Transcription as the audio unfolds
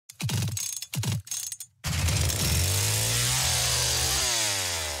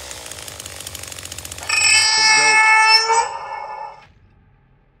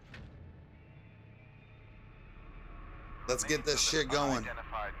Let's get this shit going.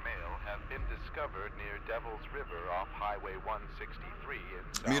 Unidentified male have been discovered near Devil's River off Highway 163 in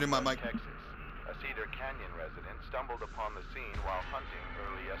Muted my Southwest mic. Texas. A Cedar Canyon resident stumbled upon the scene while hunting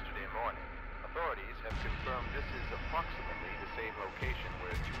early yesterday morning. Authorities have confirmed this is approximately the same location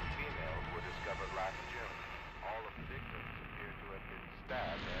where 2 females were discovered last June. All of the victims appear to have been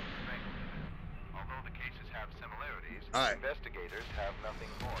stabbed and strangled to death. Although the cases have similarities, investigators have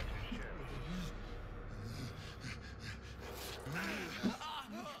nothing more to share.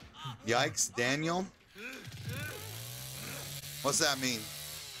 Yikes, Daniel. What's that mean?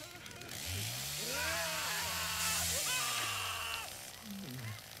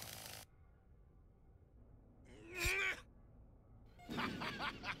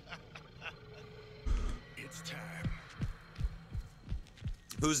 It's time.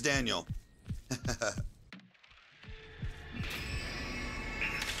 Who's Daniel?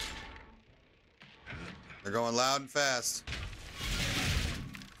 They're going loud and fast.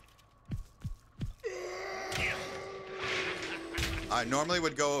 I normally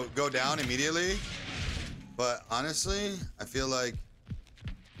would go down immediately, but honestly, I feel like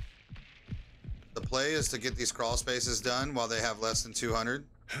the play is to get these crawl spaces done while they have less than 200.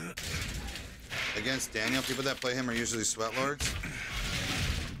 Against Daniel, people that play him are usually sweat lords.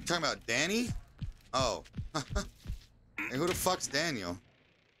 You talking about Danny? Oh. Hey, who the fuck's Daniel?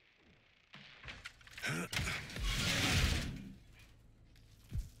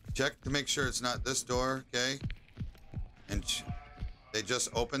 Check to make sure it's not this door, okay? And they just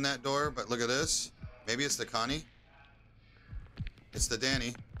opened that door, but look at this. Maybe it's the Connie. It's the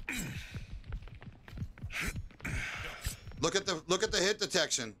Danny. Look at the hit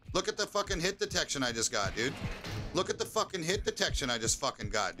detection. Look at the fucking hit detection I just got, dude. Look at the fucking hit detection I just fucking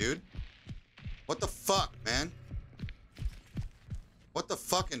got, dude. What the fuck, man? What the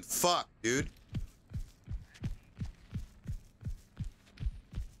fucking fuck, dude?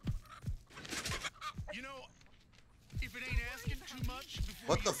 You know, if it ain't asking too much,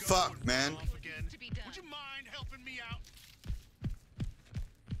 What the fuck, man? Would you mind helping me out?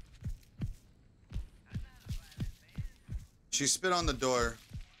 She spit on the door.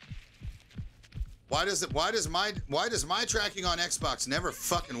 Why does my tracking on Xbox never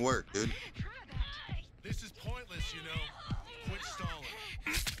fucking work, dude? This is pointless, you know. Quit stalling.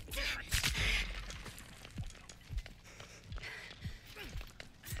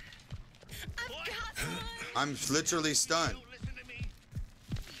 I'm literally stunned.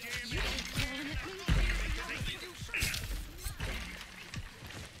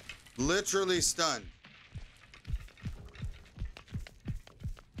 Literally stunned.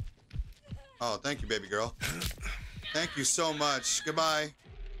 Oh, thank you, baby girl. Thank you so much. Goodbye.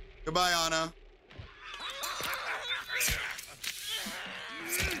 Goodbye, Anna.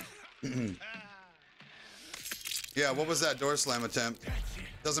 Yeah, what was that door slam attempt?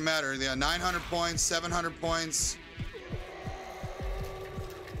 Doesn't matter. Yeah, 900 points, 700 points.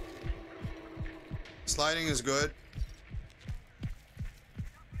 Sliding is good.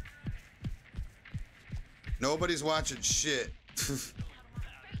 Nobody's watching shit.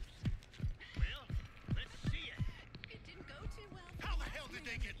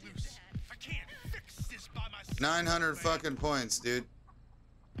 900 fucking points, dude.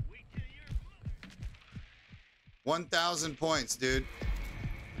 1,000 points, dude.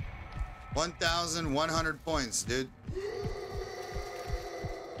 1,100 points, dude.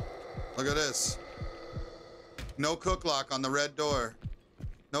 Look at this. No cook lock on the red door.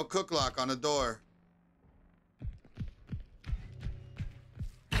 No cook lock on the door.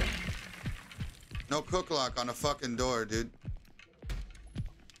 No cook lock on a fucking door, dude.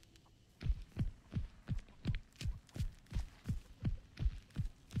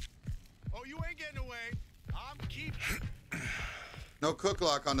 Oh, you ain't getting away. I'm keeping. No cook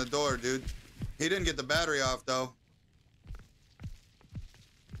lock on the door, dude. He didn't get the battery off, though.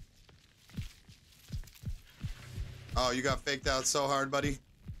 Oh, you got faked out so hard, buddy.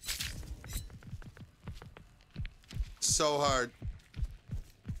 So hard.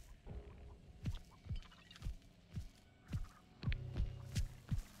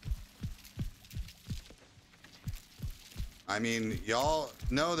 I mean, y'all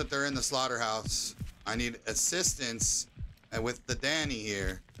know that they're in the slaughterhouse. I need assistance with the Danny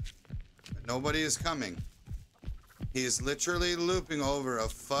here. Nobody is coming. He is literally looping over a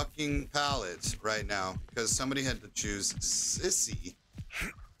fucking pallet right now because somebody had to choose Sissy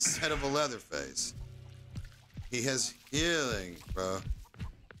instead of a Leatherface. He has healing, bro.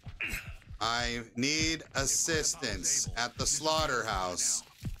 I need assistance at the slaughterhouse.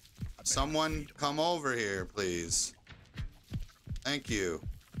 Someone come over here, please. Thank you.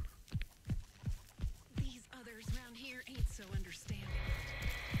 These others around here ain't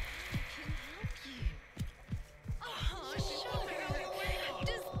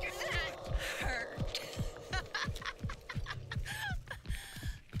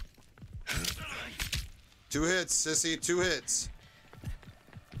 2 hits, sissy, 2 hits.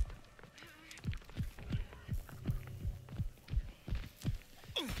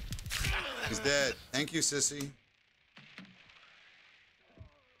 He's dead. Thank you, sissy.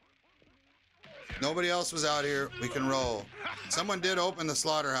 Nobody else was out here. We can roll. Someone did open the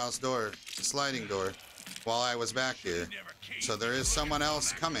slaughterhouse door, the sliding door, while I was back here. So there is someone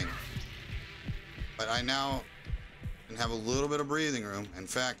else coming. But I now can have a little bit of breathing room. In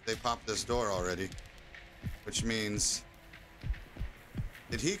fact, they popped this door already. Which means...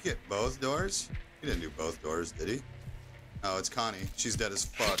 Did he get both doors? He didn't do both doors, did he? Oh, it's Connie. She's dead as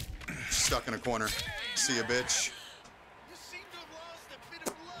fuck. She's stuck in a corner. See ya, bitch.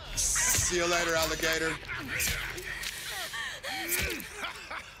 See you later, alligator.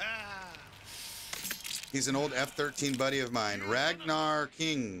 He's an old F-13 buddy of mine. Ragnar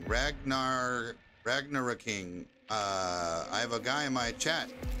King. Ragnar King. I have a guy in my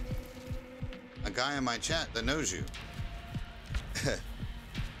chat. A guy in my chat that knows you.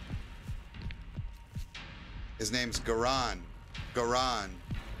 His name's Garan. Garan.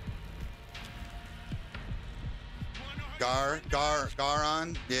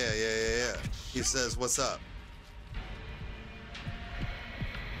 Garan? Yeah. He says, what's up?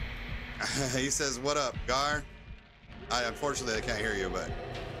 He says, what up, Gar? Unfortunately, I can't hear you, but...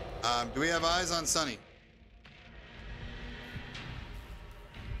 do we have eyes on Sonny?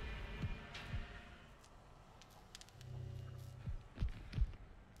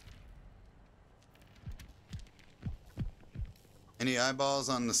 Any eyeballs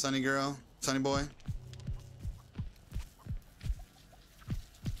on the Sonny girl? Sonny boy?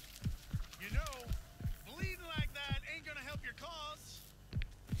 You know, bleeding like that ain't gonna help your cause.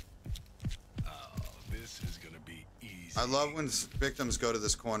 Oh, this is gonna be easy. I love when victims go to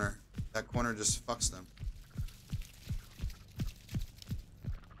this corner. That corner just fucks them.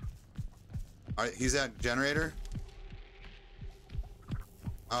 All right, he's at generator.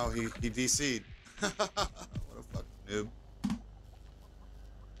 Oh, he DC'd. What a fucking noob.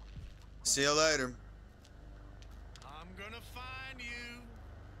 See you later. I'm gonna find you.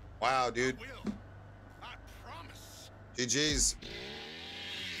 Wow, dude. I will. I promise. GG's.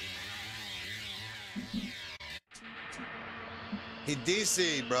 He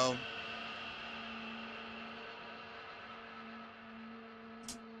DC'd, bro.